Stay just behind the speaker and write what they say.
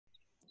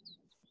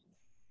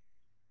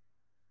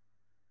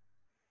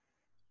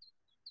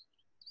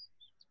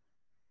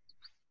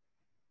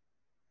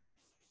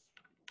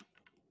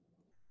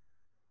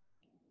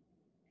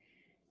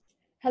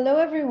Hello,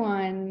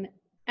 everyone,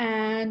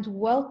 and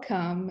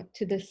welcome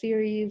to the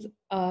series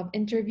of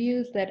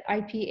interviews that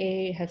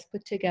IPA has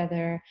put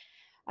together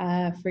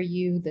for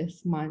you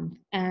this month.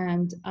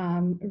 And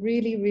I'm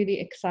really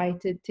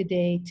excited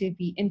today to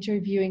be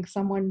interviewing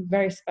someone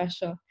very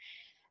special.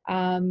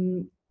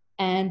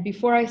 And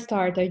before I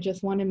start, I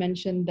just want to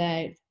mention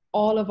that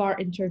all of our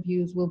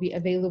interviews will be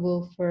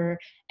available for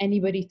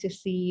anybody to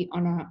see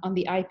on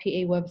the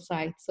IPA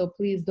website. So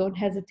please don't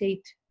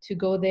hesitate to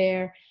go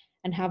there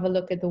and have a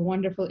look at the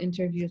wonderful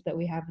interviews that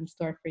we have in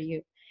store for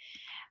you.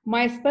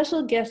 My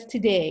special guest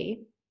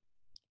today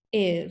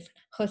is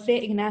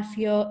José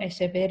Ignacio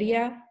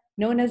Echeverria,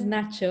 known as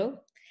Nacho.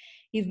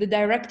 He's the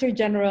Director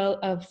General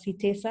of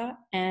CITESA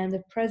and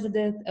the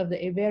President of the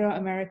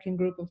Iberoamerican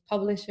Group of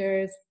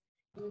Publishers,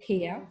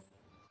 IPA,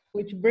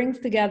 which brings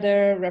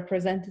together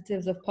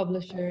representatives of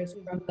publishers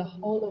from the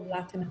whole of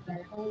Latin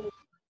America,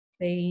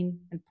 Spain,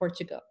 and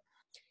Portugal.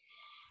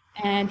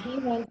 And he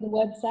runs the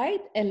website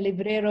El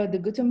Librero de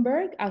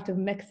Gutenberg out of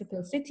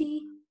Mexico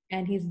City,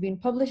 and he's been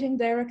publishing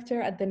director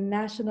at the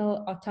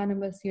National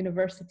Autonomous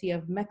University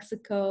of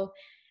Mexico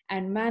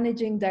and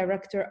managing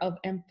director of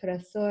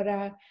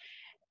Impresora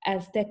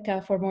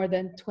Azteca for more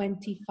than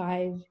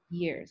 25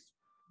 years.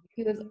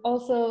 He was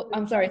also,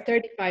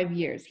 35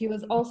 years. He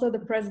was also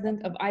the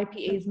president of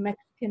IPA's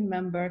Mexican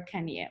member,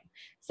 CANIEM.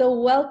 So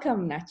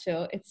welcome,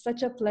 Nacho. It's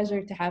such a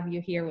pleasure to have you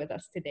here with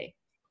us today.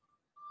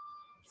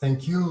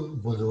 Thank you,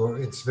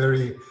 Bodour. It's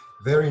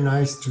very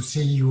nice to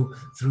see you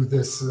through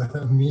this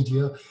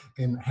media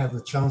and have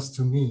a chance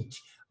to meet.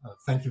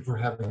 Thank you for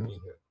having me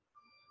here.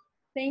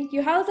 Thank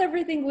you. How's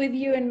everything with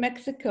you in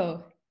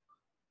Mexico?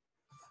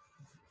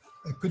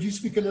 Could you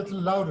speak a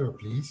little louder,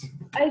 please?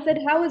 I said,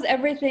 how is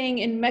everything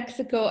in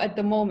Mexico at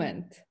the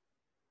moment?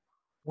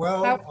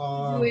 Well, how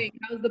are you doing?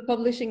 How's the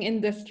publishing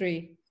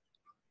industry?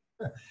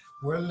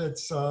 Well,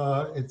 it's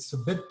a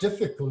bit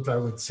difficult, I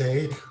would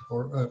say,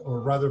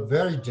 or rather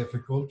very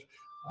difficult.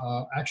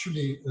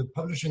 Actually, the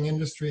publishing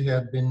industry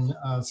has been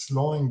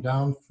slowing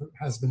down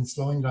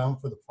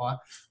for the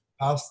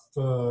past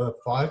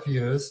 5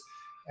 years,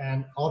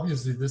 and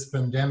obviously this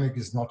pandemic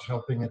is not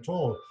helping at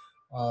all.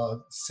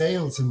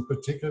 Sales,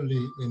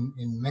 particularly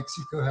in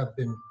Mexico, have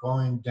been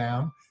going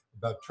down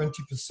about 20%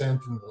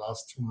 in the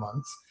last 2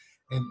 months.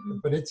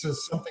 But it's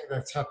something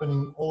that's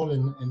happening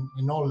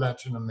in all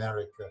Latin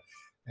America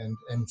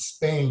and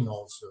Spain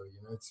also.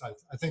 You know,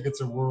 I think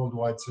it's a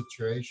worldwide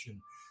situation.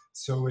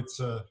 So it's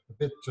a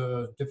bit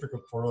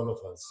difficult for all of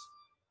us.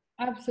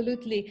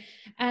 Absolutely.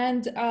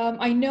 And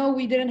I know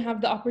we didn't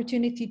have the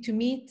opportunity to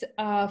meet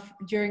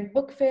during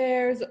book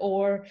fairs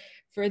or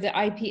for the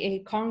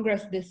IPA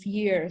Congress this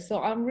year.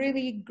 So I'm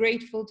really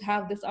grateful to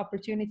have this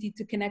opportunity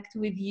to connect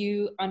with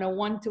you on a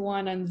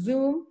one-to-one on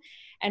Zoom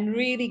and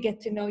really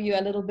get to know you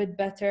a little bit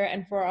better,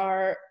 and for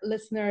our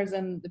listeners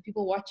and the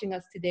people watching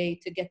us today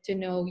to get to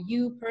know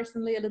you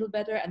personally a little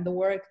better and the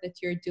work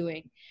that you're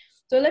doing.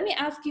 So let me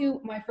ask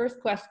you my first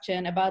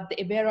question about the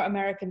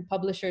Ibero-American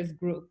Publishers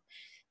Group.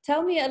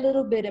 Tell me a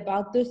little bit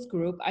about this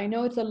group. I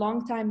know it's a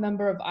longtime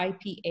member of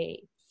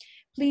IPA.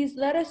 Please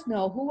let us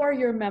know who are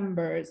your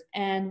members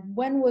and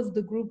when was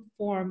the group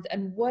formed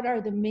and what are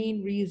the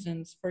main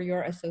reasons for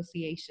your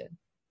association?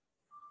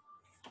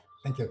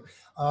 Thank you.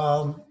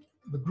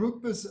 The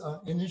group was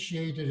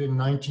initiated in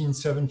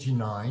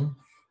 1979.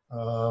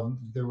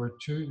 There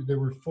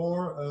were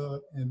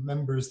four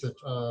members that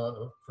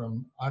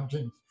from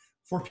Argentina,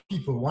 4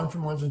 people, one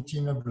from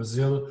Argentina,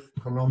 Brazil,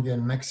 Colombia,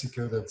 and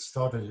Mexico that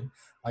started it.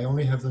 I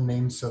only have the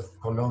names of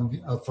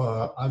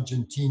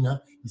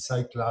Argentina,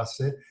 Isai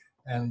Clase,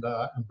 and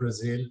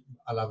Brazil,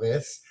 a la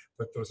vez,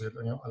 Puerto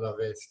Rico, a la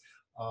vez.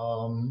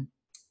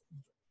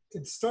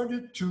 It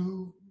started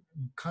to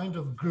kind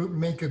of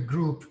make a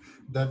group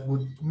that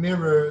would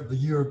mirror the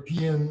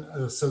European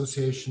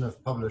Association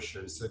of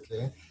Publishers,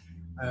 okay?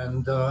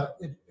 And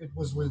it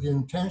was with the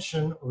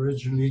intention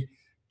originally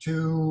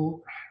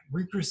to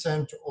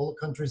represent all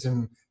countries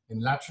in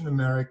Latin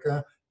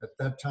America. At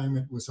that time,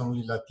 it was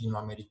only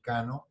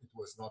Latinoamericano. It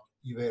was not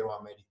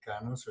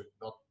Iberoamericano, so it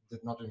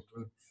did not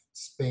include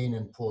Spain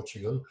and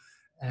Portugal.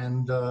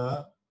 And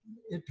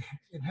it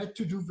had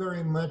to do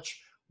very much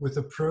with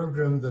a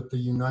program that the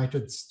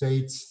United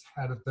States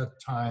had at that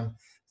time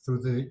through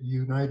the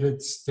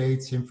United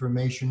States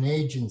Information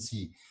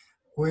Agency,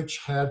 which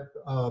had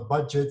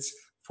budgets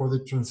for the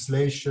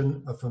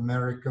translation of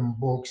American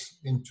books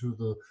into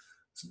the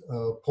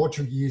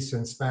Portuguese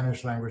and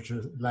Spanish language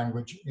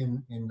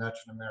in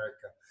Latin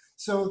America.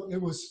 So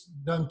it was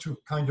done to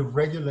kind of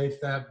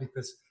regulate that,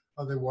 because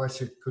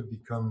otherwise it could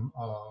become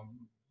a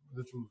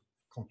little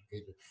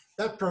complicated.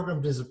 That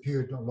program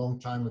disappeared a long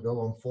time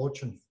ago,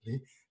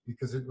 unfortunately,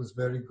 because it was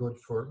very good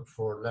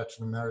for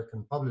Latin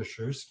American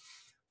publishers.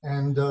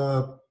 And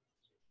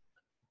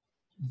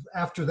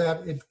after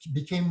that, it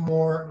became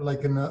more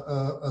like an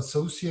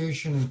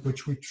association in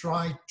which we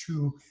tried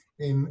to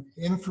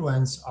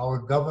influence our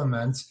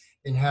governments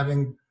in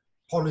having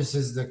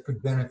policies that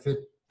could benefit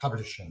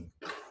publishing.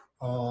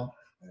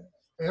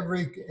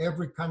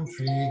 Every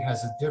country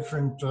has a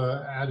different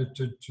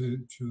attitude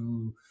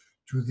to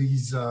to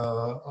these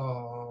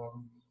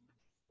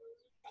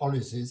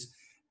policies.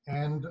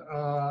 And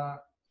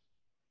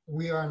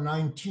we are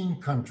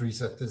 19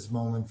 countries at this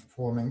moment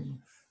forming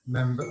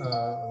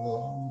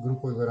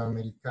Grupo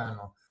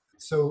Iberoamericano.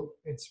 So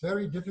it's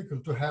very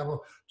difficult to have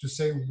to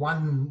say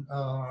one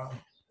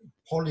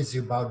policy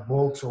about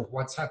books or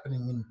what's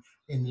happening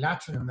in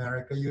Latin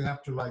America. You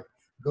have to like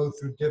go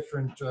through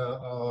different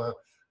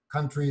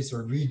countries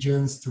or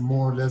regions to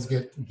more or less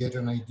get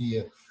an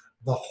idea.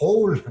 The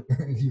whole,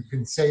 you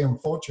can say,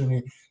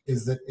 unfortunately,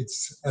 is that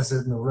it's, as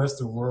in the rest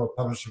of the world,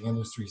 publishing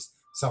industry is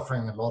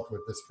suffering a lot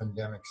with this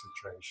pandemic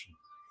situation.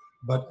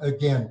 But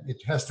again,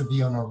 it has to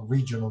be on a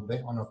regional,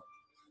 on a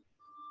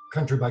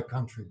country by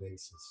country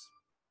basis.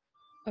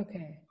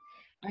 Okay,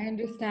 I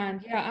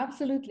understand. Yeah,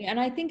 absolutely. And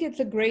I think it's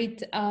a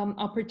great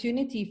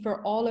opportunity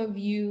for all of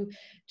you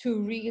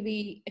to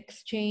really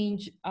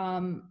exchange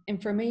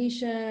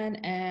information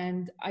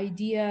and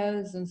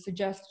ideas and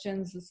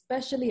suggestions,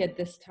 especially at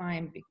this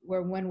time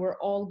when we're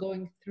all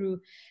going through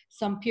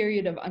some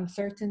period of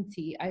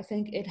uncertainty. I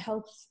think it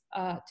helps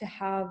to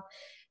have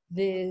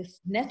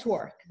this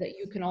network that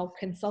you can all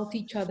consult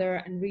each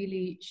other and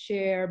really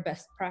share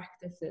best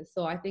practices.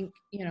 So I think,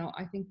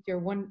 I think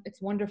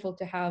it's wonderful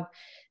to have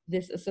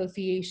this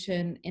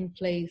association in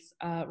place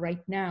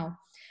right now.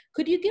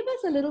 Could you give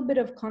us a little bit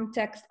of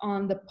context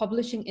on the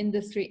publishing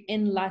industry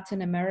in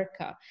Latin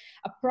America?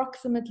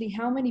 Approximately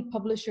how many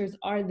publishers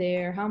are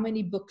there? How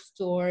many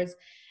bookstores?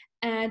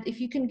 And if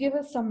you can give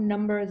us some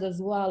numbers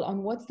as well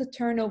on what's the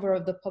turnover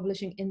of the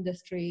publishing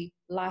industry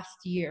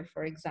last year,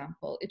 for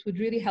example, it would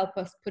really help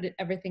us put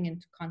everything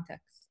into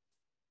context.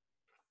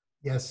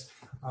 Yes,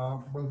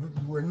 well,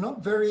 we're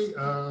not very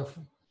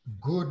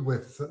good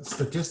with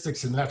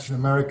statistics in Latin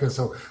America,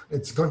 so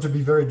it's going to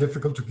be very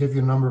difficult to give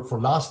you a number for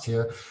last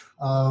year.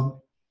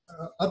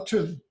 Up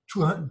to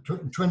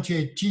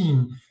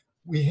 2018,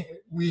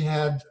 we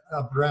had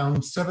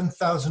around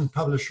 7,000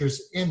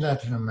 publishers in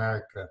Latin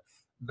America.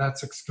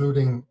 That's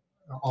excluding,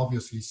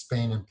 obviously,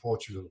 Spain and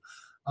Portugal.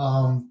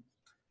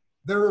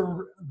 There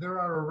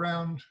are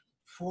around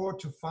 4,000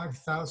 to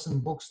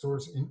 5,000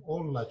 bookstores in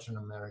all Latin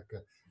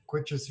America,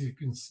 which, as you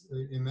can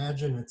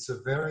imagine, it's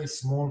a very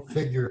small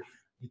figure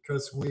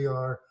because we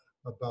are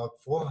about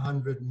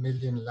 400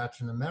 million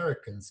Latin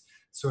Americans.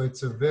 So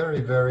it's a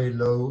very, very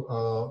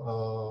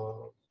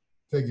low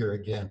figure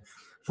again.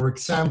 For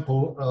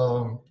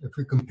example, if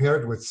we compare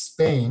it with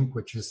Spain,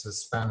 which is a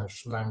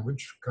Spanish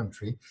language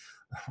country,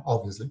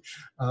 obviously,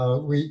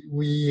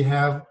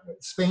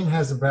 Spain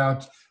has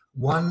about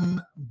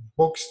one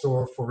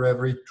bookstore for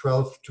every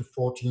 12 to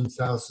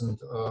 14,000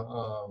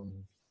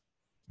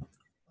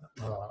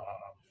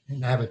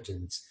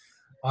 inhabitants.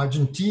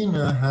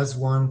 Argentina has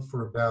one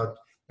for about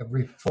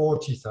every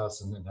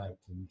 40,000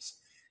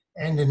 inhabitants.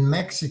 And in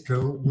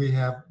Mexico, we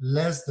have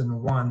less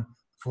than one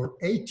for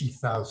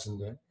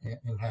 80,000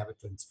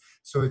 inhabitants.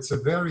 So it's a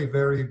very,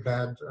 very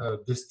bad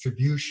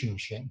distribution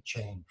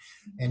chain.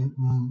 And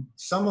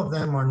some of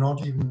them are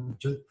not even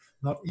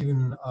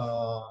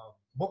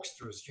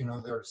bookstores,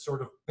 they're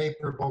sort of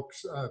paper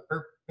books,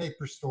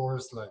 paper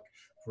stores, like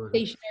for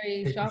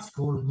stationery shops.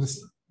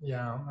 Schools,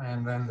 yeah,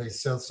 and then they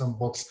sell some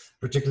books,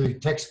 particularly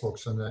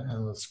textbooks in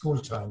the school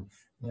time.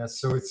 Yeah,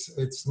 so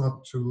it's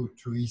not too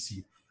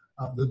easy.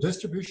 The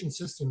distribution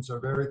systems are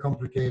very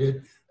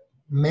complicated.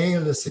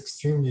 Mail is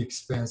extremely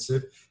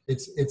expensive.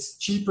 It's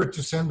cheaper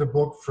to send a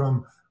book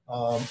from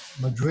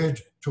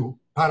Madrid to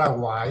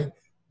Paraguay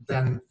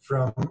than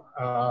from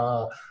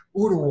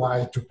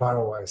Uruguay to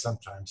Paraguay.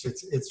 Sometimes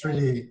it's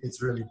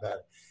really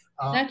bad.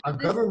 Our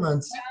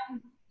governments.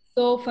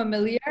 So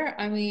familiar.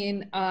 I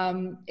mean,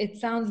 it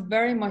sounds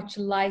very much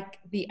like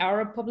the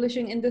Arab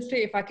publishing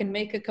industry, if I can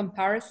make a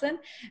comparison.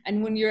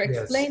 And when you're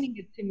explaining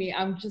it to me,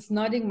 I'm just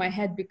nodding my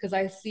head because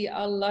I see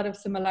a lot of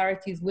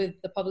similarities with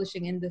the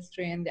publishing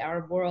industry in the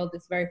Arab world.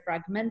 It's very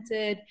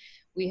fragmented.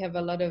 We have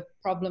a lot of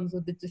problems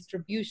with the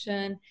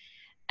distribution,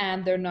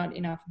 and there are not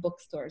enough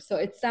bookstores. So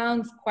it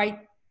sounds quite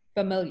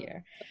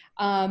familiar.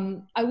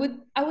 I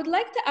would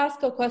like to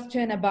ask a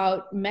question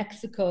about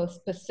Mexico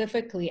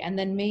specifically, and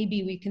then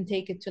maybe we can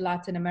take it to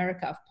Latin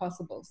America if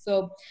possible.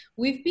 So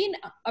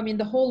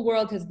the whole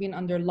world has been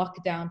under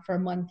lockdown for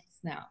months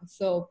now.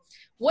 So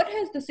what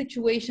has the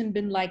situation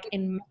been like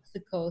in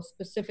Mexico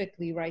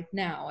specifically right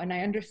now? And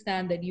I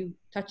understand that you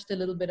touched a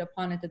little bit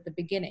upon it at the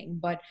beginning,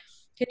 but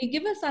can you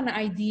give us an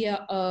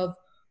idea of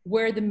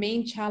where the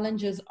main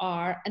challenges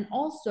are? And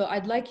also,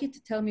 I'd like you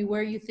to tell me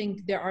where you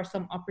think there are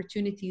some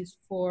opportunities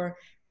for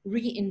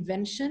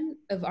reinvention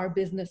of our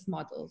business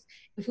models.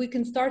 If we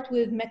can start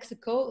with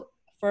Mexico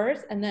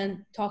first and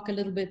then talk a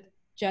little bit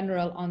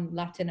general on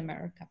Latin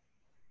America.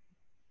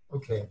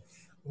 Okay.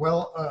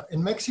 Well,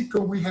 in Mexico,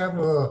 we have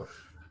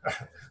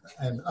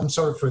and I'm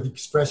sorry for the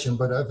expression,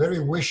 but a very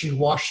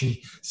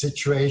wishy-washy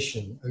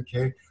situation,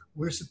 okay?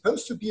 We're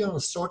supposed to be on a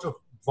sort of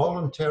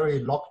voluntary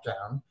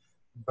lockdown,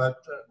 but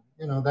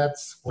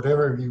that's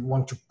whatever you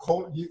want to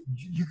call it.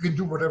 You can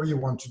do whatever you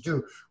want to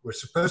do. We're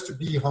supposed to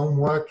be home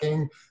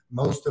working,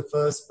 most of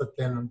us, but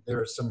then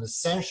there are some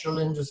essential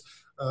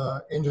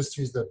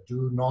industries that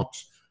do not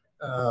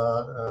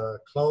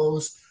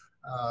close.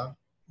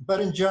 But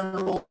in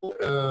general,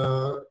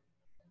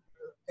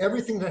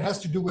 everything that has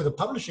to do with the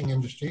publishing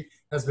industry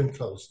has been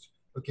closed.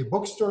 Okay,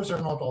 bookstores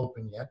are not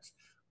open yet.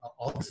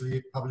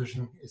 Obviously,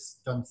 publishing is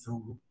done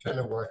through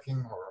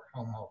teleworking or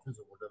home office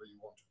or whatever you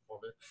want to call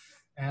it,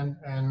 and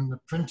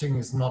printing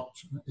is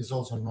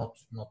also not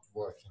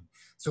working.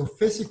 So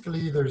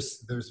physically,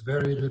 there's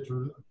very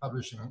little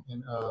publishing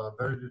in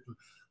very little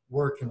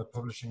work in the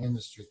publishing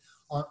industry.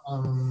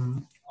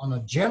 On a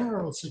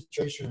general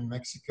situation in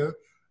Mexico,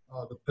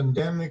 the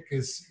pandemic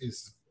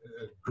is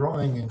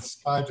growing in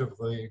spite of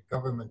the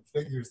government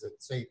figures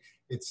that say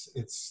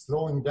it's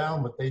slowing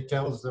down, but they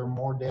tell us there are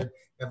more dead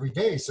every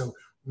day. So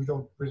we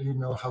don't really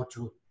know how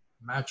to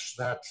match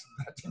that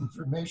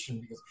information,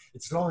 because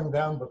it's slowing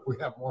down, but we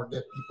have more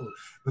dead people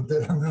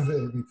than the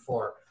day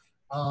before.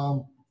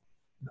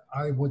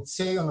 I would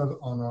say on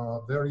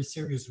a very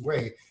serious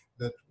way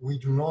that we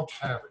do not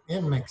have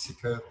in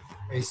Mexico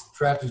a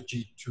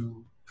strategy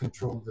to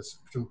control this,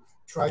 to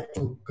try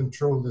to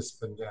control this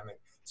pandemic.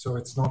 So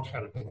it's not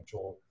helping at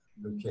all.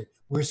 Okay,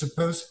 we're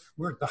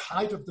at the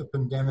height of the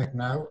pandemic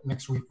now.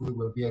 Next week we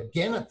will be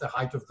again at the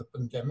height of the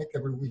pandemic.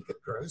 Every week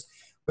it grows.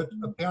 But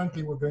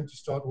apparently we're going to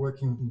start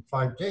working in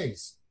 5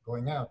 days,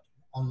 going out,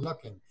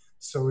 unlocking.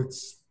 So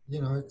it's,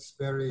 it's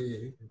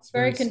very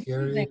scary. I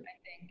think.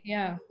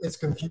 Yeah. It's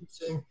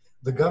confusing.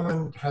 The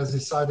government has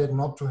decided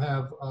not to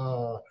have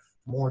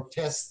more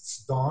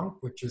tests done,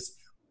 which is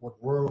what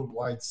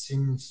worldwide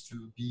seems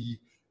to be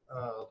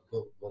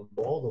the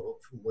law,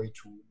 the way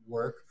to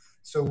work.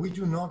 So we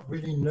do not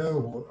really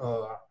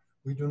know,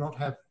 we do not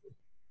have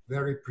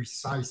very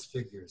precise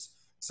figures.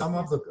 Some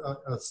of the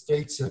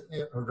states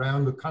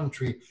around the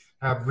country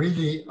have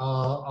really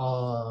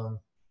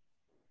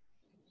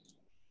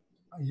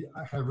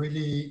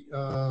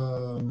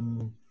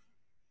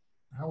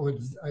how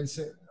would I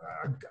say,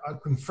 are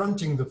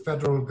confronting the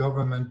federal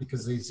government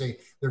because they say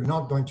they're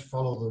not going to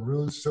follow the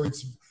rules. So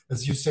it's,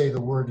 as you say,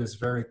 the word is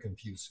very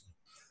confusing.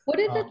 What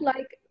is it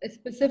like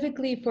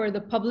specifically for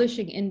the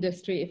publishing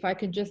industry? If I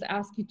could just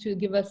ask you to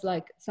give us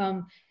like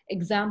some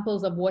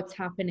examples of what's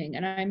happening.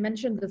 And I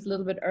mentioned this a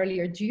little bit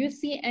earlier. Do you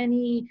see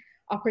any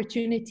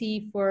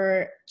opportunity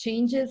for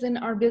changes in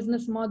our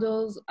business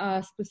models,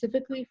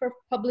 specifically for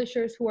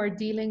publishers who are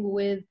dealing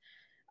with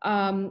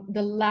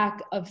the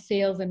lack of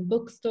sales in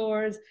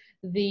bookstores,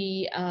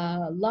 the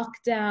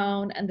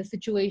lockdown, and the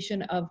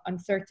situation of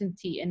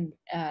uncertainty in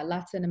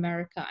Latin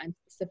America and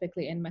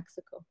specifically in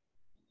Mexico?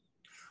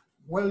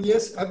 Well,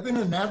 yes, I've been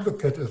an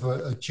advocate of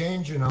a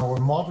change in our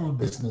model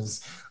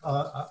business.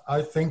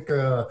 I think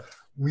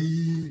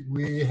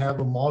we have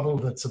a model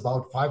that's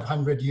about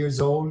 500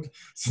 years old,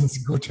 since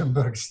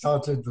Gutenberg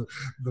started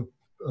the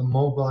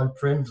mobile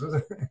print.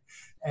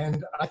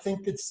 And I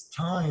think it's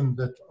time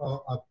that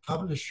our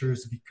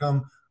publishers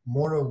become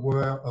more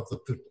aware of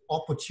the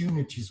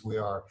opportunities we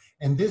are.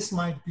 And this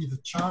might be the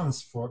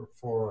chance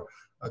for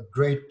a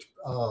great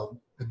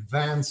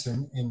advance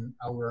in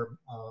our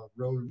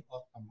role,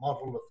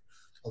 model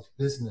of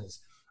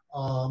business.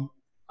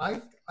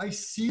 I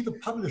see the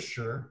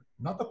publisher,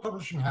 not the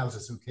publishing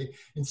houses, okay?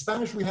 In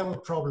Spanish, we have a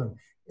problem.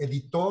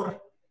 Editor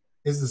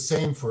is the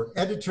same for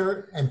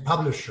editor and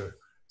publisher.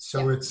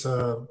 So yeah.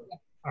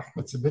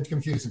 It's a bit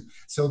confusing.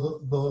 So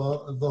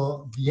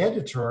the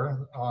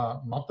editor,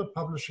 not the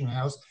publishing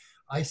house,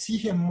 I see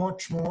him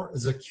much more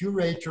as a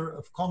curator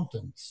of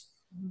contents.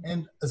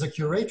 And as a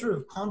curator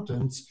of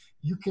contents,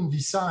 you can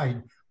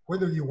decide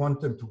whether you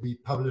want them to be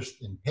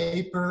published in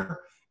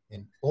paper,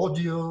 in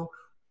audio,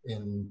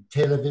 in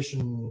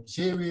television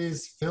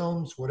series,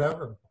 films,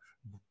 whatever,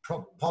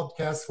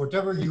 podcasts,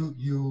 whatever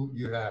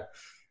you have.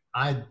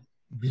 I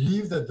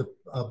believe that the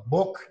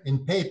book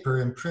in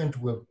paper and print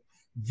will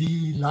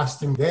be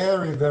lasting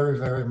very, very,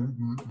 very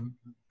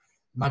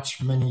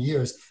many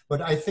years.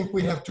 But I think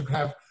we have to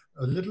have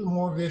a little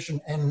more vision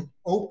and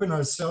open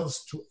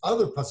ourselves to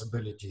other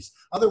possibilities.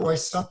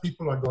 Otherwise, some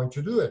people are going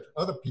to do it.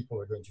 Other people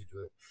are going to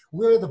do it.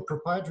 We're the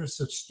proprietors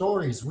of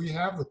stories. We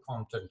have the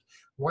content.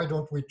 Why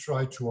don't we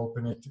try to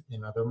open it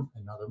in other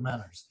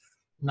manners?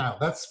 Now,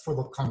 that's for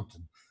the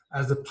content.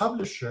 As a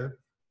publisher,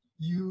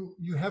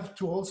 you have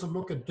to also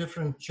look at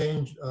different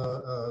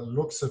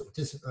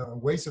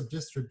ways of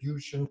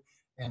distribution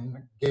and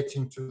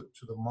getting to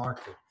the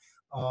market.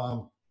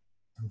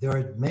 There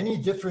are many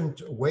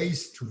different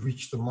ways to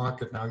reach the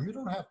market now. You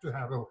don't have to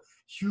have a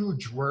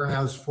huge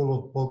warehouse full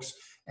of books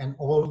and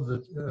all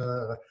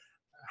that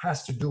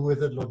has to do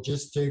with it,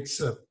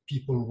 logistics,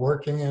 people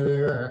working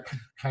there,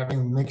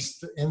 having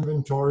mixed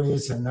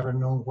inventories and never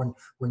know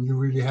when you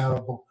really have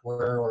a book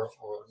where or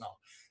not.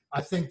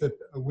 I think that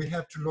we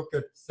have to look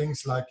at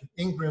things like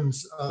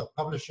Ingram's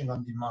Publishing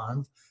on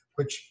Demand,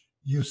 which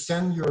you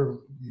send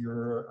your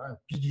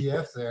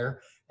PDF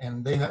there,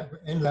 and they have,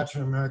 in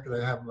Latin America,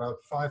 they have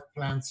about 5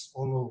 plants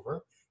all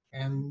over,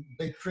 and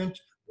they print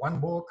 1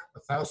 book,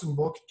 1,000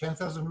 books,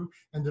 10,000 books,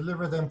 and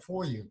deliver them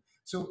for you.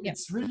 So yeah.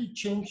 It's really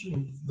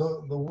changing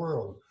the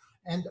world.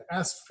 And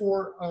as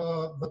for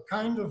the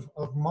kind of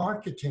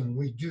marketing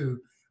we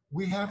do,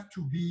 we have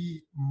to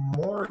be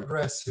more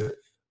aggressive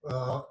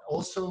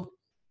also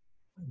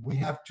we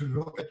have to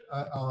look at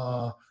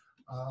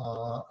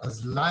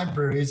as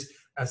libraries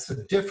as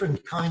a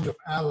different kind of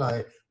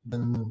ally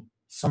than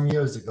some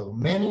years ago.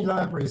 Many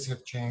libraries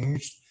have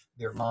changed.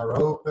 They're more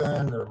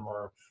open,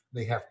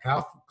 they have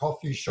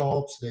coffee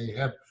shops, they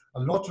have a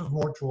lot of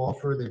more to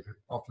offer, they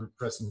offer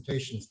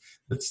presentations,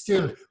 but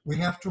still we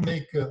have to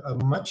make a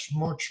much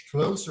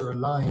closer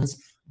alliance,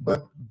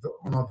 but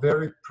in a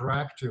very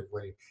proactive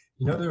way.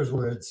 In other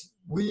words,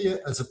 we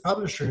as a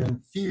publisher, in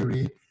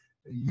theory,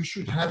 you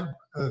should have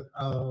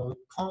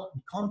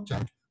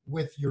content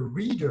with your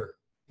reader,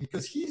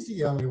 because he's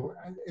the only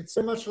one. It's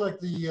so much like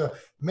the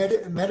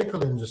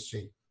medical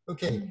industry.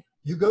 Okay,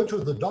 you go to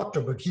the doctor,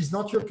 but he's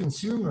not your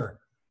consumer.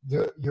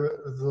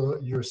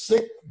 Your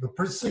sick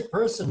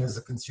person is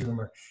a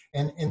consumer,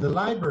 and in the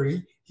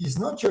library, he's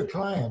not your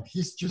client.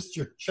 He's just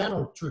your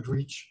channel to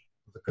reach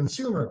the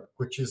consumer,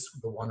 which is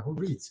the one who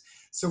reads.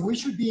 So we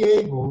should be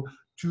able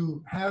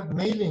to have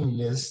mailing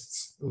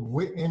lists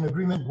in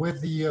agreement with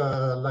the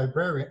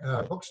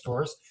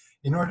bookstores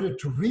in order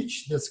to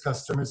reach these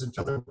customers and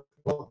tell them,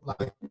 well,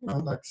 like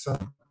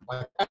Amazon.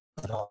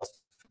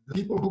 The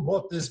people who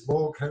bought this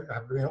book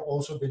have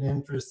also been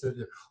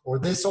interested, or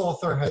this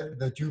author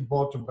that you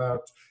bought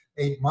about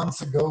 8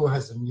 months ago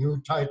has a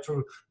new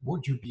title.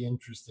 Would you be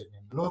interested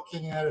in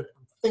looking at it?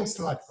 Things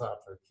like that,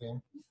 okay?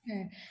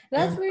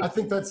 I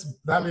think that's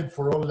valid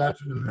for all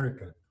Latin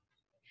America.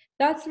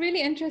 That's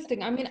really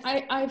interesting. I mean,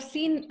 I've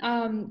seen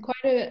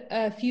quite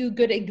a few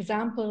good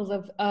examples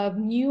of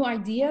new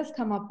ideas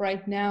come up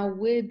right now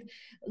with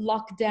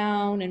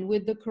lockdown and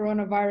with the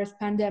coronavirus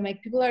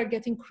pandemic. People are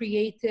getting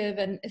creative,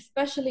 and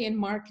especially in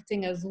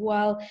marketing as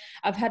well.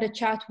 I've had a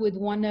chat with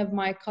one of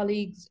my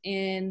colleagues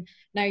in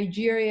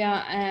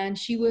Nigeria, and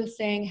she was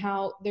saying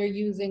how they're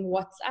using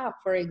WhatsApp,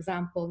 for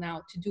example,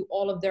 now to do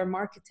all of their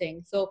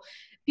marketing. So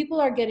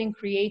people are getting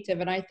creative,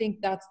 and I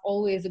think that's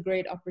always a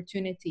great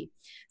opportunity.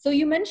 So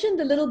you mentioned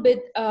a little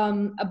bit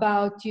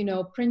about, you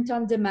know, print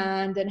on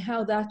demand and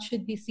how that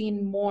should be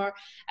seen more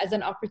as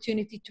an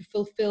opportunity to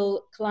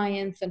fulfill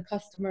clients' and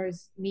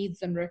customers'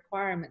 needs and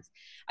requirements.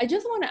 I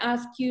just want to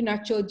ask you,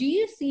 Nacho, do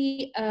you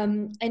see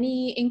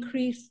any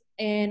increase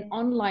in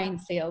online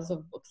sales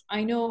of books?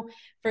 I know,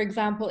 for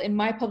example, in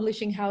my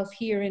publishing house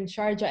here in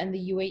Sharjah in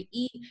the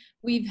UAE,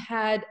 we've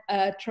had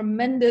a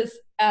tremendous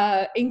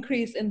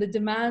increase in the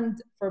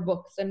demand for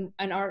books, and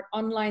our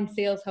online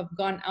sales have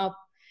gone up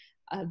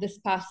this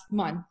past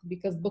month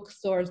because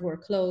bookstores were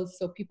closed,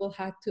 so people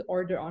had to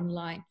order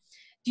online.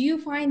 Do you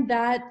find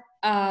that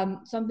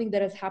something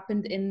that has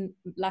happened in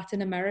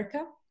Latin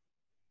America?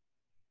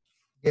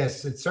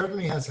 Yes, it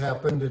certainly has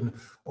happened, and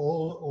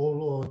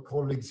all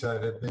colleagues I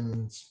have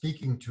been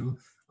speaking to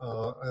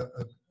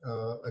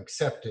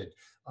accept it.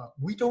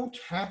 We don't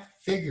have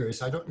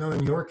figures, I don't know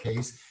in your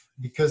case,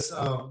 because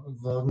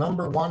the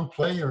number one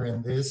player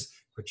in this,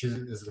 which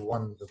is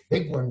the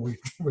big one,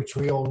 which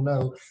we all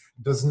know,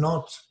 does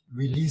not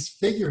release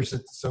figures,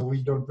 so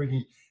we don't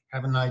really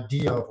have an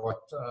idea of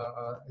what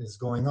is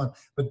going on.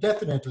 But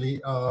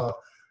definitely,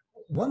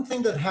 one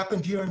thing that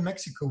happened here in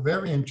Mexico,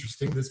 very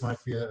interesting, this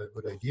might be a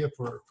good idea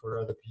for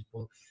other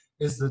people,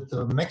 is that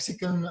the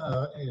Mexican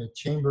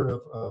Chamber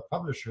of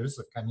Publishers,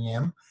 the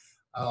CANIEM,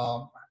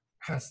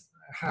 has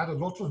had a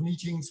lot of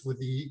meetings with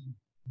the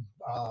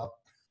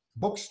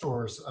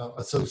Bookstores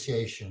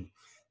Association.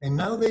 And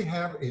now they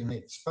have, and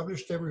it's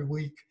published every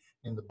week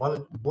in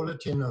the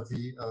bulletin of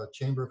the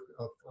Chamber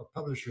of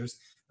Publishers,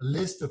 a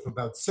list of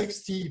about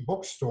 60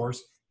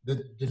 bookstores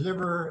that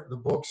deliver the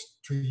books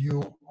to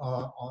you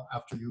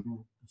after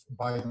you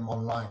buy them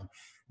online.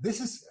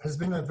 This has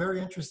been a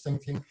very interesting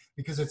thing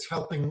because it's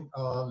helping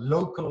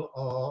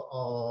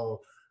local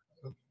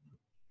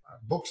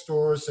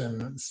bookstores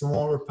and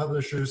smaller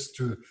publishers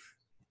to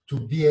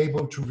be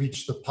able to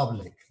reach the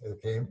public,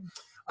 okay?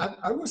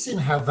 I was in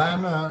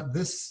Havana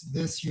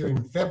this year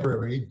in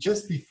February,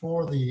 just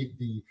before the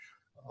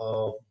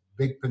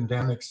big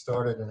pandemic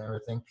started and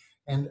everything.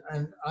 And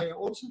I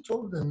also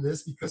told them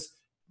this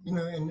because, you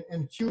know,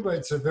 in Cuba,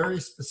 it's a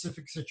very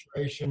specific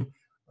situation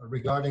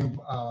regarding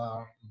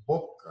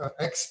book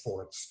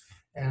exports.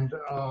 And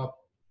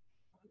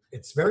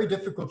it's very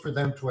difficult for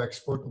them to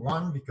export,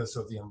 one, because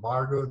of the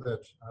embargo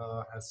that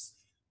has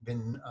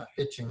been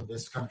hitting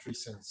this country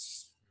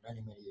since many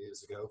in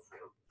Mexico for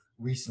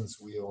reasons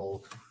we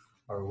all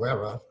are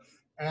aware of,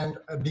 and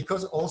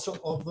because also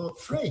of the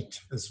freight,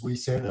 as we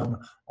said,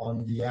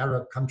 on the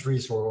Arab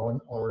countries or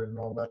in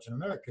all Latin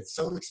America. It's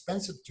so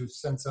expensive to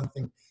send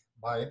something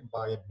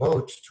by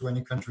boat to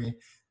any country.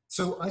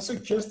 So I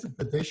suggested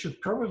that they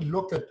should probably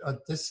look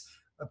at this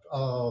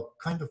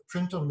kind of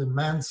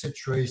print-on-demand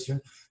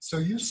situation. So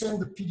you send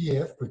the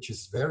PDF, which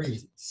is very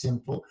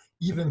simple,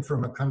 even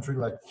from a country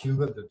like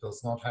Cuba that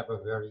does not have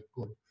a very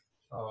good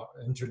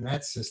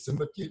internet system,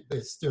 but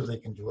they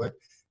can do it,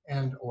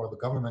 and or the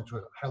government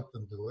will help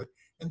them do it,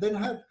 and then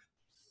have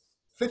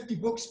 50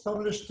 books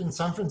published in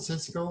San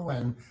Francisco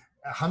and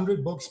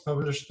 100 books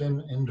published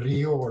in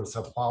Rio or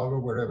Sao Paulo,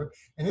 wherever,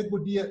 and it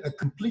would be a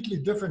completely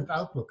different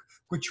outlook,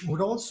 which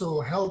would also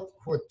help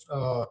with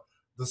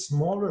the the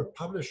smaller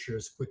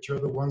publishers, which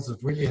are the ones that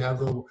really have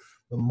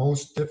the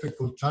most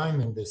difficult time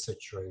in this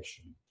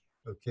situation.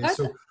 Okay, That's,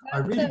 so I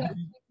that's really a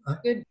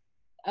believe, good,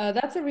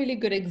 that's a really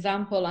good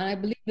example, and I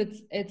believe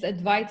it's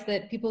advice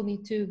that people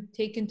need to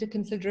take into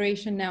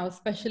consideration now,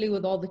 especially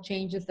with all the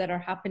changes that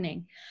are happening.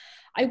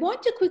 I want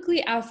to quickly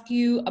ask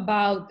you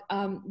about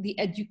the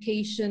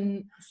education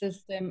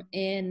system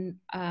in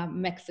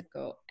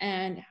Mexico,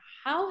 and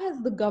how has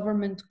the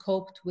government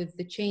coped with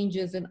the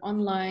changes in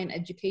online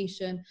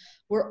education?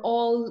 We're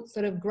all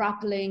sort of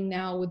grappling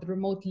now with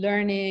remote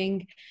learning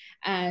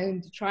and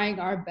trying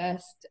our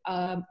best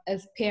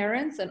as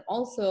parents, and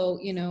also,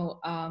 you know,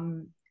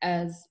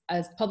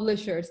 as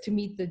publishers, to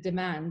meet the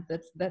demand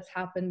that's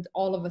happened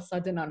all of a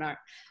sudden on our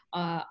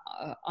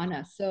on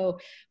us. So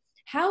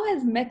how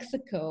has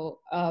Mexico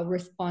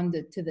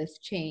responded to this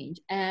change,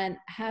 and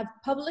have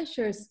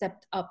publishers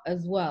stepped up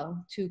as well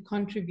to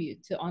contribute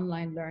to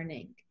online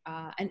learning?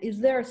 And is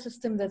there a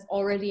system that's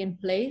already in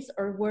place,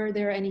 or were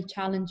there any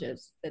challenges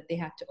that they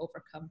had to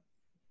overcome?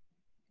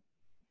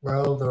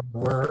 well, there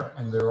were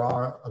and there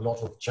are a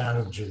lot of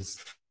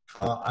challenges.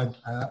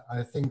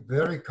 I think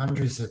very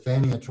countries, if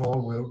any at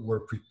all, were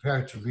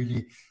prepared to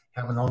really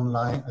have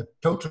a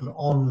total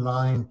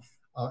online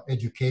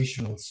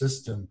educational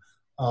system.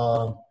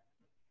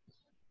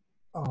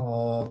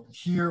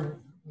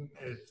 Here,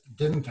 it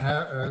didn't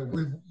have,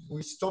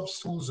 we stopped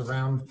schools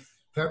around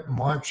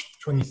March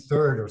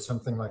 23rd or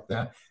something like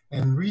that.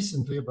 And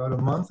recently, about a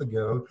month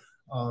ago,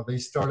 they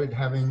started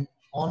having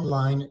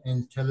online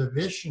and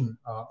television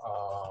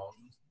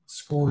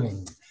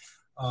schooling.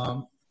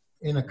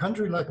 In a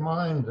country like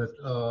mine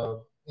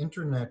that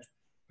internet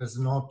has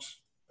not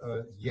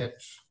yet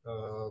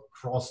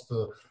crossed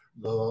the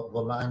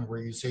line where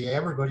you say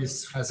everybody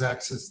has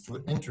access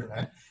to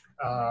internet,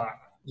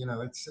 you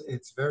know,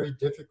 it's very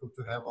difficult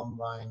to have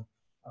online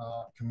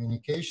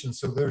communication.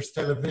 So there's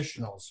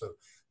television also.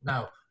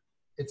 Now,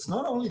 it's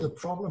not only the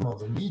problem of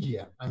the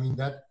media. I mean,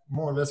 that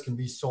more or less can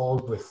be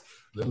solved with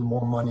a little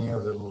more money or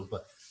a little,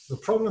 but the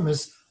problem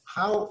is,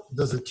 how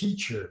does a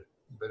teacher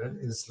that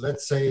is,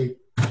 let's say,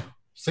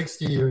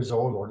 60 years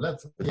old, or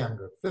let's say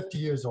younger, 50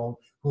 years old,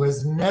 who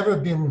has never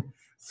been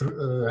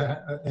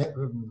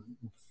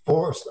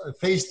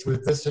faced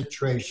with this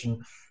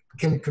situation,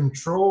 can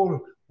control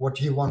what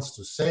he wants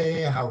to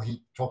say, how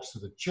he talks to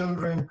the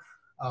children.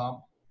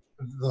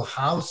 The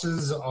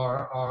houses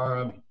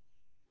are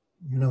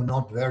you know,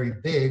 not very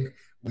big.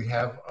 We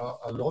have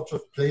a lot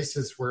of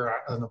places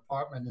where an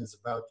apartment is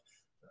about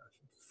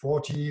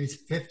 40,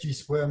 50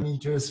 square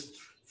meters,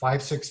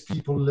 5, 6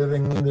 people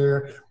living in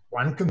there,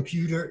 one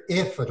computer,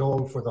 if at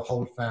all, for the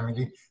whole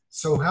family.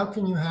 So how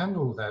can you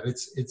handle that?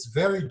 It's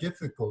very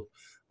difficult.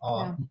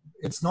 Yeah.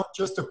 It's not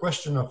just a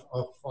question of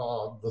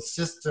the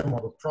system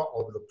or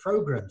the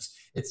programs.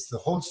 It's the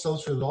whole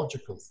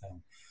sociological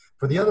thing.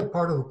 For the other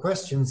part of the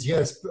questions,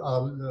 yes,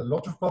 a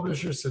lot of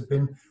publishers have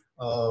been,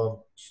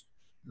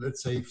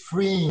 let's say,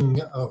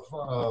 freeing of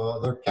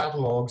their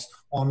catalogs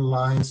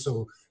online,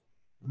 so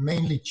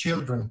mainly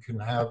children can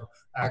have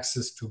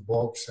access to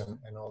books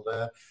and all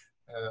that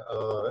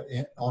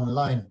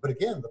online. But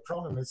again, the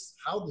problem is,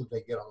 how do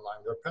they get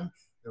online?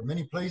 There are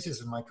many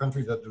places in my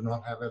country that do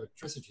not have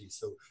electricity,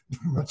 so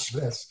much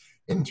less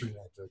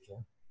internet. Okay.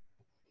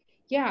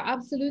 Yeah,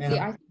 absolutely.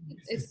 I think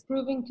it's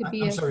proving to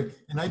be I'm sorry,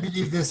 and I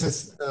believe this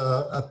is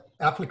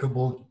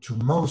applicable to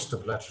most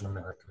of Latin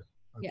America.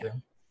 Okay. Yeah.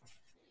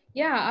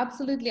 Yeah,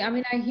 absolutely. I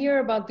mean, I hear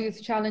about these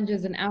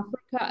challenges in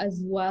Africa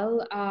as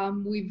well.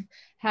 We've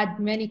had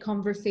many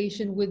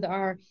conversations with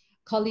our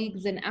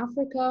colleagues in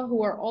Africa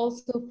who are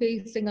also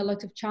facing a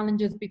lot of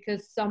challenges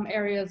because some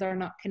areas are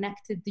not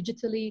connected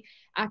digitally.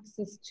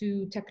 Access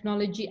to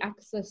technology,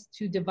 access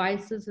to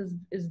devices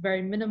is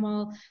very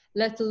minimal,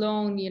 let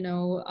alone, you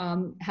know,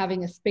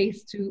 having a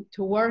space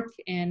to work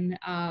in.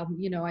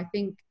 You know, I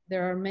think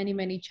there are many,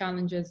 many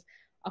challenges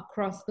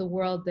across the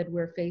world that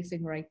we're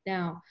facing right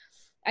now.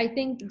 I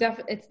think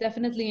it's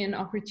definitely an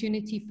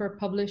opportunity for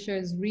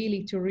publishers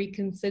really to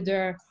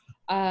reconsider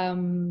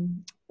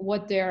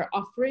what they're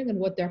offering and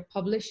what they're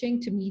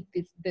publishing to meet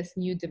this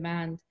new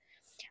demand.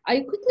 I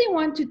quickly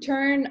want to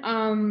turn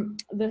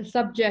the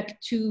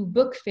subject to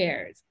book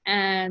fairs.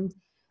 And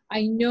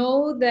I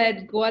know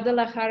that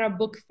Guadalajara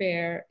Book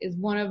Fair is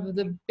one of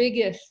the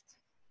biggest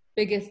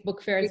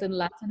book fairs in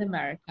Latin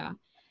America.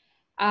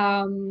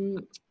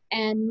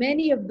 And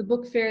many of the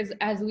book fairs,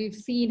 as we've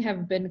seen,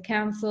 have been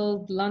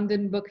canceled.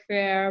 London Book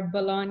Fair,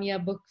 Bologna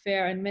Book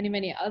Fair, and many,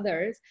 many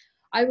others.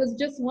 I was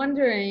just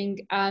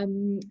wondering,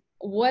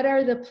 what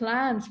are the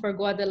plans for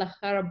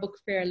Guadalajara Book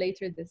Fair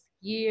later this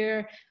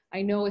year?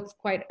 I know it's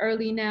quite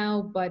early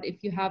now, but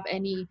if you have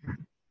any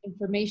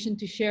information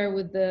to share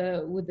with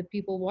the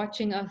people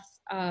watching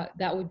us,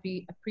 that would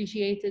be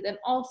appreciated. And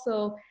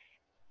also,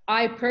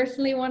 I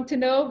personally want to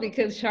know,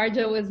 because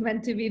Sharjah was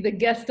meant to be the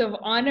guest of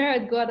honor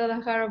at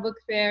Guadalajara Book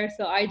Fair,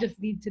 so I just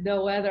need to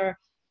know whether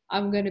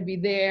I'm going to be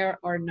there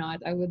or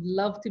not. I would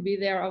love to be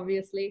there,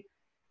 obviously,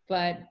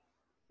 but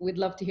we'd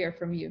love to hear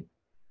from you.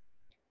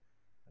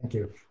 Thank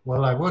you.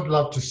 Well, I would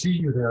love to see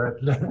you there,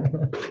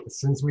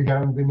 since we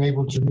haven't been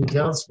able to meet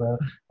elsewhere,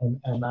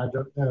 and I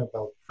don't know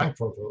about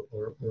Frankfurt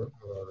or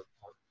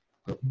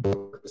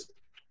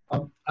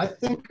I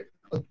think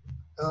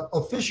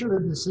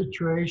officially the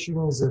situation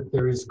is that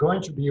there is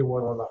going to be a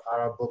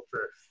Guadalajara book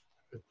fair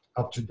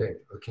up to date,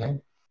 okay?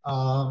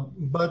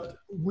 But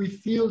we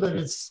feel that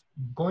it's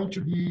going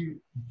to be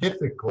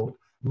difficult,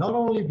 not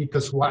only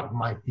because what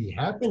might be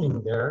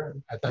happening there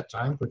at that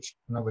time, which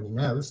nobody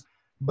knows,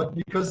 but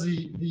because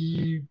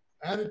the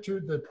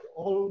attitude that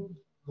all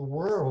the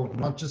world,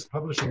 not just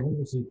publishing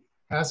industry,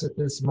 has at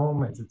this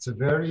moment. It's a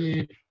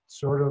very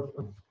sort of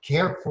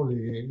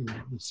carefully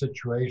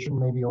situation,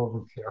 maybe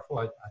over careful,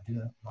 I do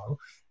not know.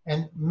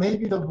 And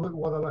maybe the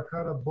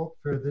Guadalajara Book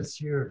Fair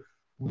this year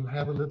will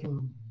have a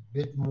little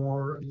bit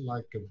more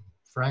like a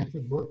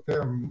Frankfurt Book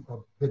Fair, a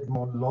bit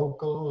more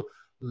local,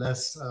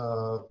 less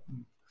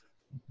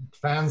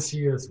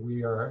fancy as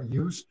we are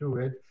used to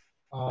it.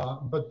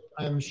 But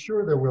I'm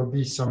sure there will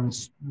be some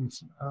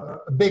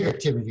big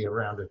activity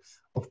around it.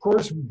 Of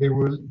course, they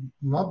will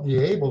not be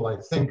able, I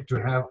think,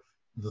 to have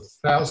the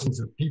thousands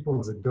of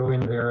people that go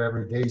in there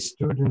every day,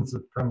 students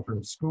that come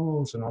from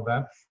schools and all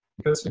that,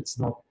 because it's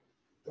not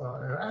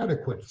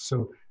adequate.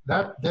 So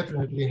that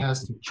definitely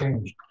has to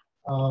change.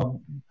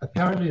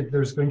 Apparently,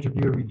 there's going to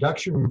be a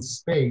reduction in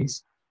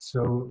space,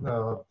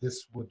 so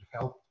this would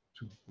help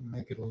to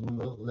make it a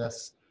little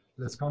less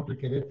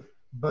complicated.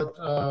 But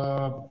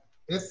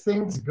if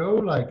things go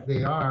like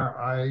they are,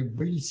 I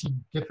really see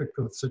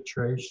difficult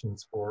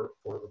situations for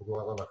the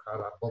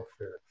Guadalajara Book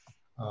Fair.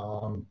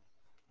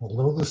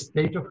 Although the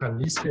state of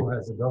Jalisco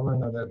has a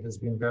governor that has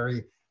been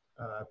very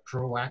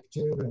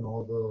proactive, and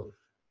although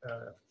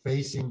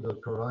facing the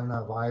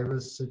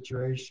coronavirus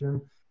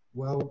situation,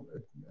 well,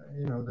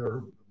 you know,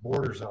 their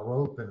borders are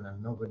open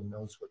and nobody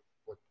knows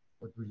what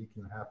really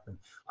can happen.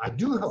 I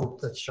do hope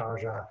that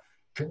Sharjah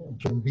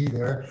can be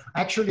there.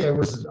 Actually,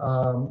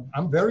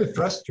 I'm very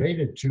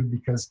frustrated too,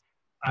 because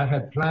I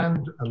had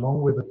planned,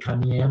 along with the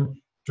Caniem,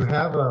 to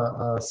have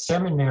a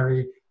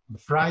seminary the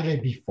Friday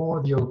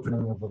before the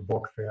opening of the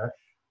book fair,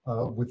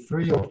 with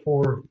 3 or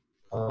 4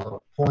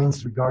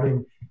 points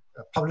regarding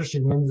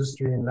publishing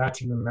industry in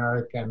Latin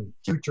America and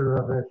future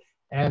of it.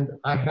 And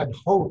I had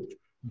hoped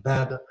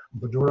that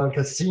Bodour Al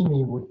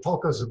Qasimi would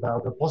talk us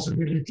about the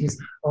possibilities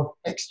of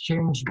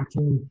exchange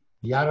between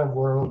the Arab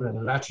world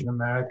and Latin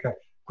America,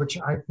 which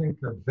I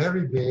think are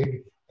very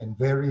big and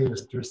very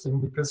interesting,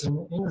 because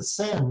in a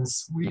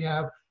sense, we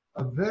have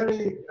a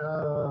very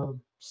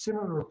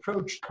similar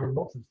approach to a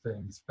lot of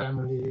things,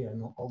 family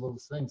and all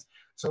those things.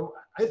 So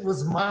it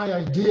was my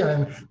idea,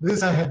 and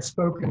this I had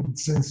spoken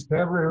since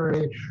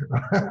February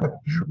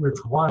with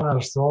Juan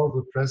Arzol,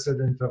 the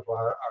president of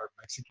our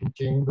Mexican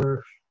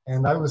chamber,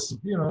 and I was,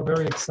 you know,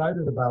 very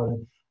excited about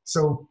it.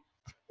 So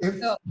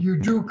if you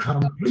do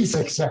come, please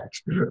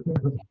accept.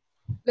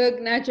 Look,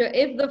 Nacho,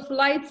 if the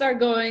flights are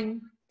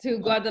going to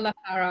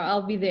Guadalajara,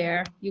 I'll be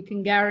there. You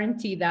can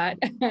guarantee that.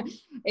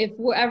 If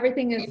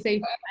everything is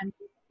safe and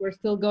we're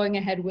still going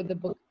ahead with the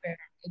book fair,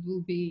 it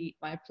will be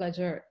my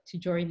pleasure to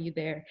join you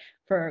there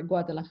for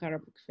Guadalajara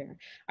Book Fair.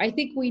 I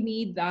think we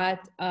need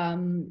that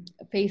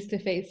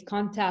face-to-face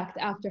contact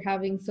after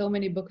having so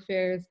many book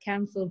fairs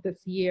canceled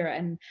this year.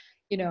 And,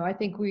 you know, I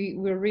think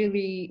we're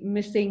really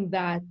missing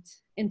that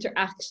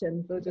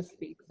interaction, so to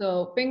speak.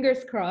 So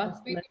fingers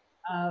crossed.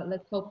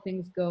 Let's hope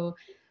things go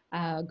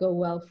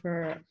well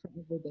for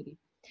everybody.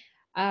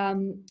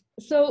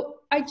 So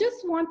I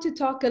just want to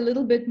talk a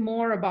little bit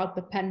more about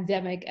the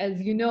pandemic.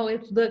 As you know,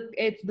 it's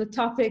the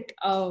topic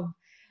of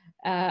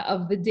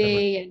the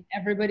day, and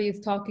everybody is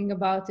talking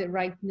about it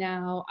right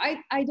now.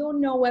 I don't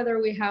know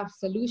whether we have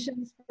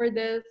solutions for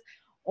this,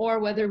 or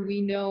whether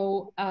we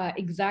know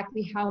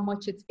exactly how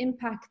much it's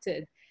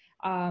impacted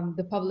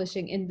the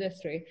publishing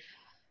industry.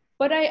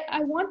 But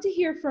I want to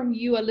hear from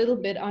you a little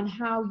bit on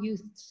how you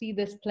see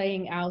this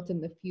playing out in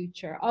the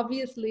future.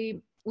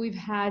 Obviously, we've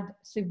had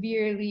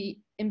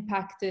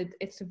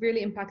it's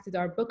severely impacted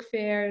our book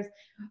fairs.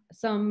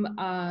 Some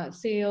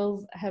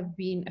sales have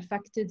been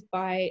affected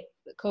by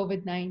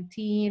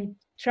COVID-19.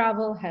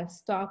 Travel has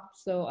stopped,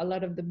 so a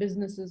lot of the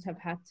businesses have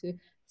had to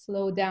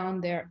slow down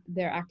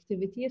their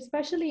activity,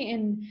 especially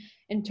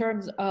in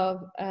terms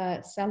of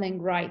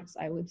selling rights,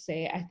 I would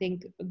say. I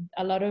think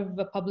a lot of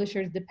the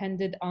publishers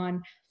depended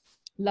on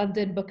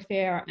London Book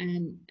Fair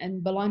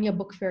and Bologna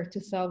Book Fair to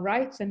sell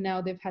rights, and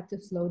now they've had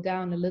to slow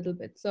down a little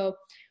bit. So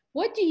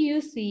what do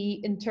you see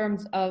in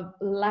terms of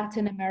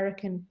Latin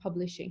American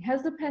publishing?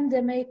 Has the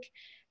pandemic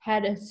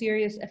had a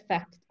serious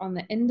effect on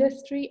the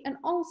industry? And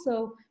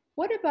also,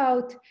 what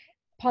about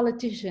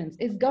politicians?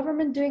 Is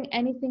government doing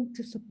anything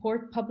to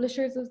support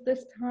publishers at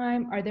this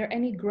time? Are there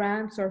any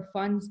grants or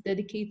funds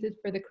dedicated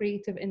for the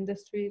creative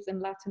industries in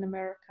Latin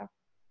America?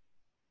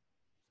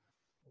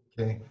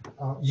 Okay.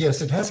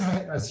 Yes, it has,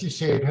 as you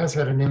say, it has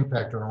had an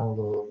impact on all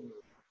the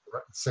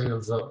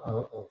sales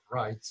of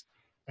rights,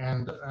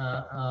 and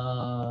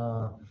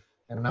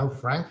now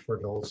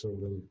Frankfurt also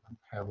will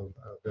have a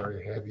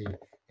very heavy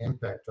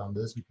impact on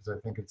this, because I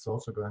think it's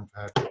also going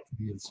to have to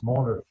be a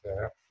smaller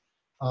fair.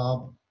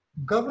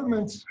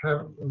 Governments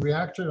have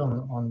reacted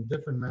on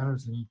different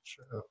manners in each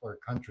of our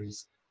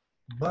countries,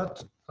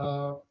 but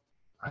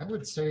I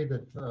would say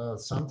that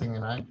something,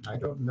 and I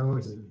don't know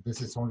if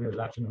this is only a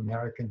Latin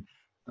American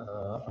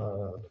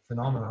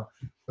phenomenon,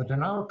 but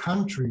in our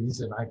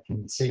countries, and I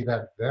can say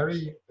that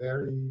very,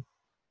 very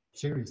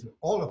seriously,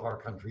 all of our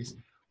countries,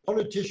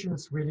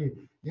 politicians really,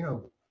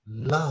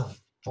 love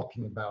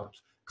talking about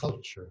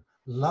culture,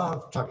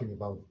 love talking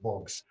about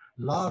books,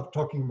 love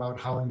talking about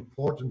how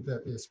important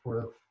that is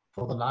for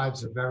the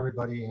lives of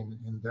everybody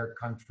in their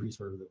countries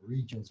or the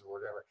regions or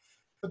whatever.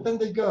 But then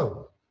they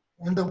go.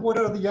 And then what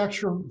are the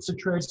actual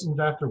situations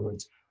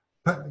afterwards?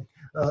 But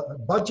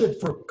budget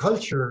for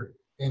culture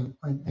in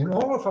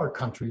all of our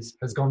countries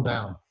has gone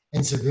down,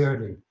 and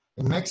severely.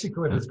 In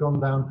Mexico, it has gone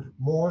down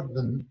more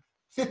than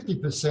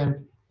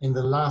 50% in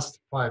the last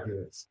 5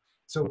 years.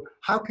 So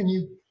how can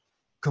you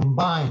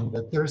combine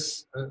that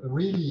there's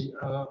really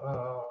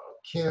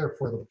care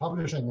for the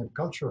publishing and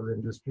cultural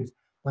industries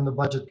when the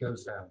budget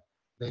goes down?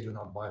 They do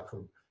not buy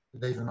food.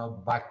 They do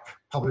not back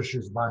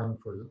publishers buying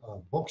for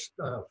books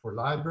for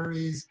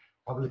libraries,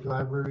 public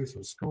libraries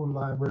or school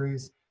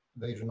libraries.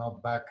 They do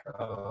not back.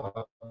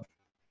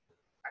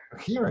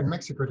 Here in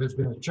Mexico, it has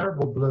been a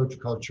terrible blow to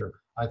culture.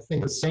 I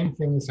think the same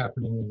thing is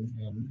happening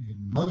in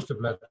most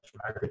of Latin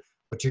America,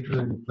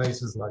 particularly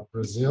places like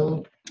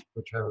Brazil,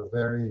 which have a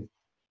very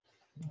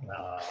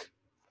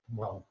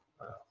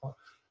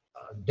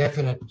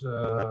definite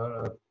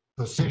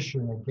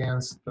position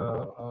against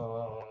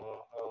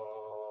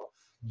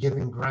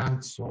giving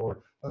grants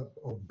or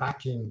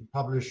backing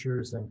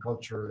publishers and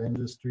cultural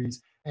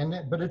industries.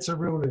 But it's a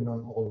rule in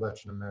all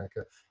Latin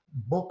America.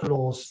 Book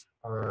laws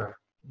are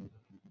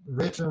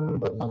written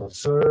but not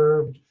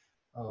observed.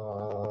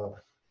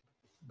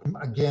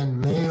 Again,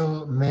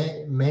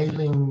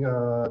 mailing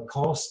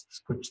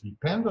costs, which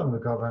depend on the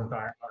government,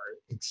 are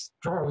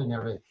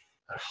extraordinarily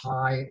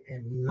high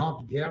and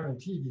not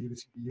guaranteed.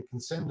 You can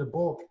send a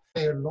book,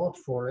 pay a lot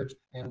for it,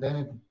 and then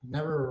it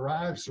never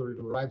arrives, or it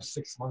arrives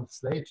 6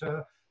 months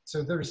later.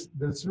 So there's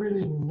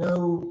really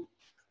no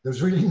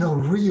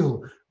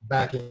real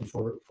backing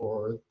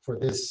for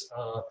this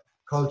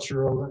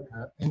cultural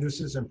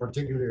industries, and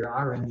particularly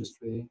our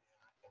industry,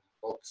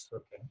 books.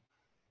 Okay.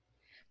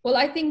 Well,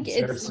 I think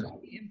it's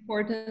really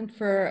important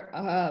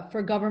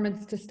for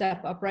governments to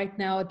step up right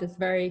now at this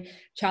very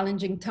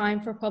challenging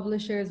time for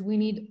publishers. We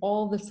need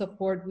all the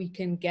support we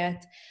can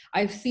get.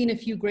 I've seen a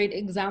few great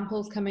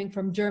examples coming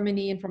from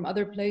Germany and from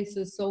other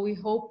places, so we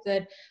hope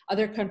that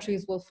other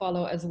countries will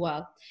follow as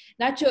well.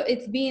 Nacho,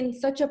 it's been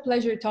such a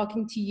pleasure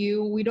talking to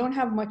you. We don't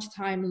have much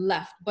time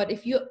left, but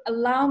if you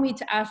allow me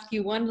to ask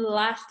you one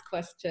last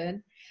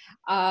question,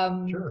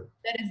 sure.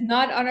 That is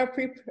not on our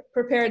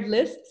prepared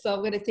list, so I'm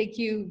going to take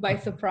you by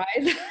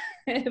surprise,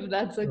 if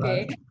that's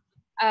okay.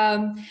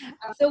 Right.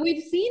 So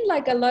we've seen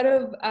like a lot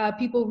of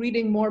people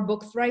reading more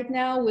books right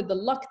now with the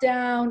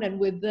lockdown and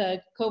with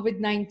the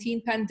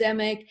COVID-19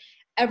 pandemic.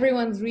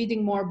 Everyone's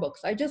reading more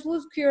books. I just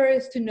was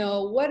curious to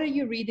know, what are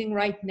you reading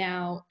right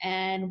now,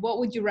 and what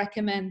would you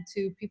recommend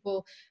to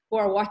people who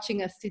are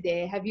watching us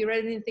today? Have you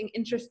read anything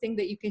interesting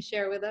that you can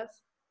share with us?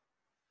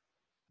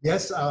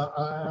 Yes,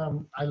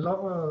 I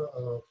love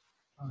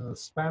a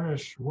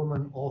Spanish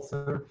woman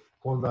author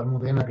called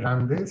Almudena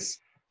Grandes,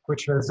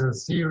 which has a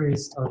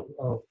series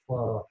of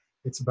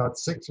it's about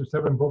 6 or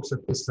 7 books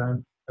at this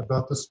time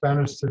about the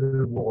Spanish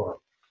Civil War.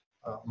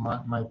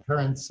 My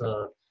parents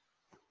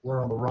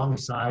were on the wrong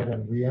side,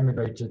 and we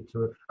emigrated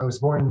I was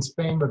born in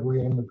Spain, but we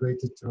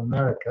immigrated to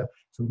America,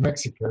 to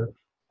Mexico.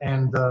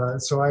 And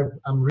so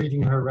I'm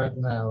reading her right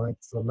now.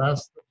 It's the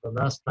last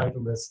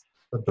title is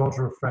The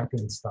Daughter of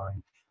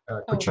Frankenstein.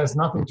 Which has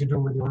nothing to do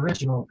with the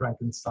original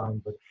Frankenstein,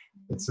 but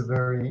it's a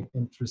very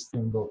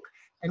interesting book.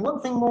 And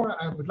one thing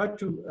more I would like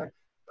to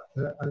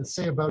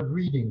say about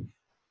reading.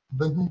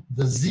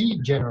 The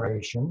Z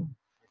generation,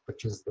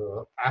 which is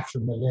the after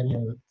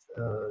millennial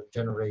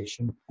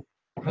generation,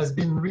 has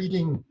been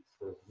reading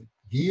for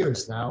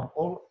years now,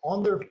 all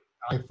on their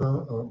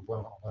iPhone,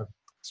 or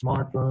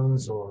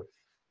smartphones or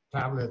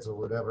tablets or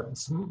whatever.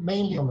 It's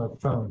mainly on their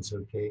phones,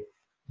 okay?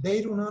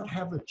 They do not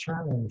have the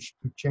challenge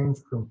to change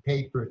from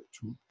paper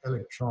to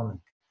electronic.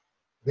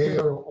 They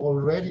are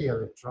already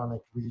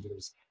electronic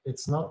readers.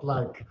 It's not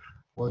like,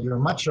 well, you're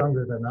much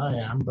younger than I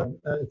am, but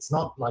it's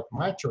not like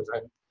my choice.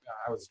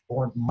 I was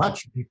born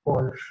much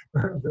before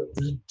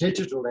the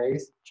digital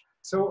age,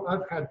 so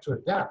I've had to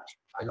adapt.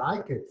 I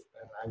like it,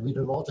 and I read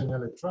a lot in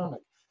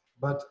electronic.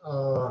 But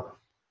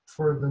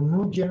for the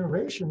new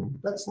generation,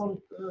 that's not,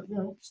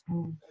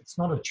 it's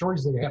not a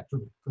choice they have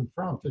to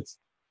confront.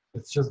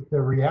 It's just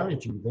their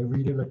reality. They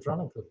read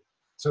electronically.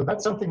 So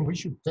that's something we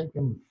should take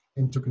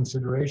into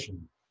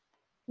consideration.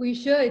 We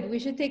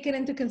should take it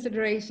into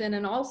consideration.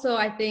 And also,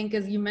 I think,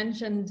 as you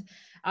mentioned,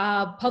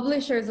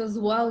 publishers as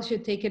well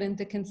should take it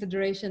into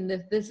consideration,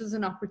 that this is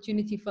an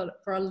opportunity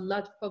for a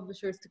lot of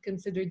publishers to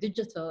consider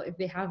digital. If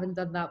they haven't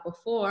done that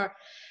before,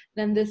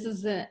 then this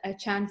is a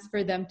chance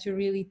for them to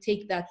really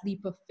take that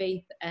leap of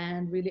faith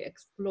and really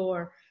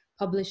explore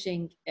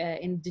publishing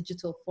in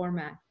digital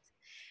format.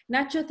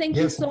 Nacho, thank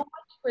you Yes, so much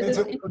for it's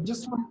this.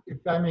 just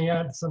if I may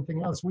add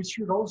something else, we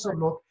should also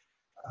look,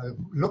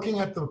 looking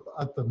at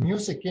the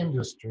music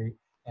industry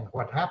and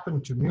what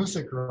happened to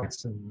music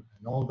rights and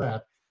all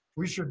that.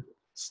 We should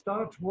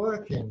start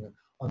working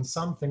on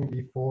something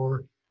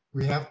before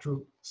we have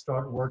to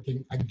start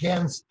working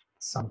against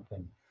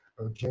something.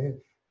 Okay,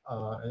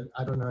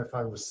 I don't know if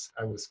I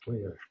was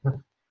clear.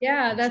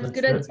 Yeah, that's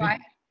good advice.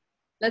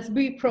 Let's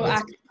be Let's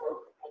proactive,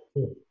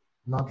 be proactive,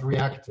 not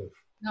reactive.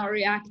 not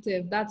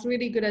reactive. That's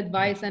really good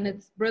advice, and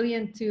it's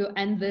brilliant to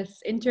end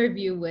this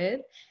interview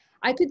with.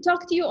 I could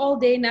talk to you all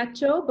day,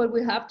 Nacho, but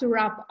we have to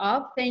wrap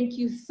up. Thank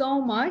you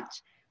so much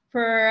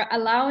for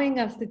allowing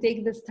us to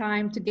take this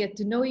time to get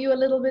to know you a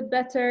little bit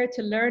better,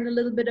 to learn a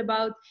little bit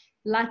about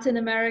Latin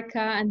America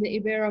and the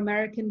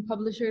Ibero-American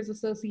Publishers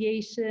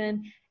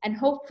Association, and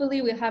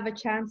hopefully we'll have a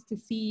chance to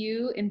see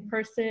you in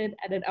person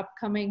at an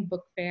upcoming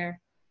book fair.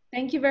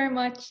 Thank you very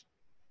much.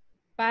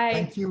 Bye.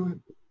 Thank you.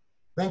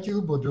 Thank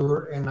you,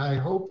 Bodour, and I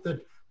hope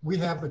that we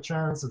have the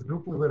chance at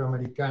Grupo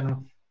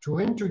Iberoamericano to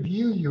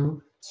interview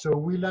you so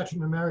we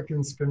Latin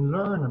Americans can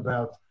learn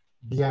about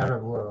the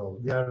Arab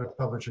world, the Arab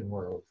publishing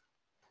world.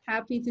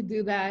 Happy to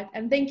do that.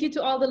 And thank you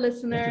to all the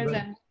listeners,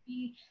 and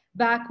be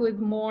back with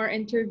more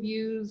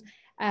interviews.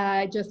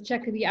 Just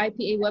check the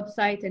IPA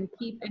website and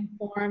keep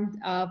informed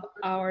of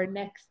our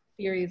next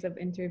series of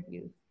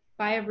interviews.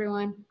 Bye,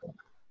 everyone.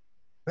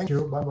 Thank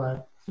you.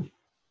 Bye-bye.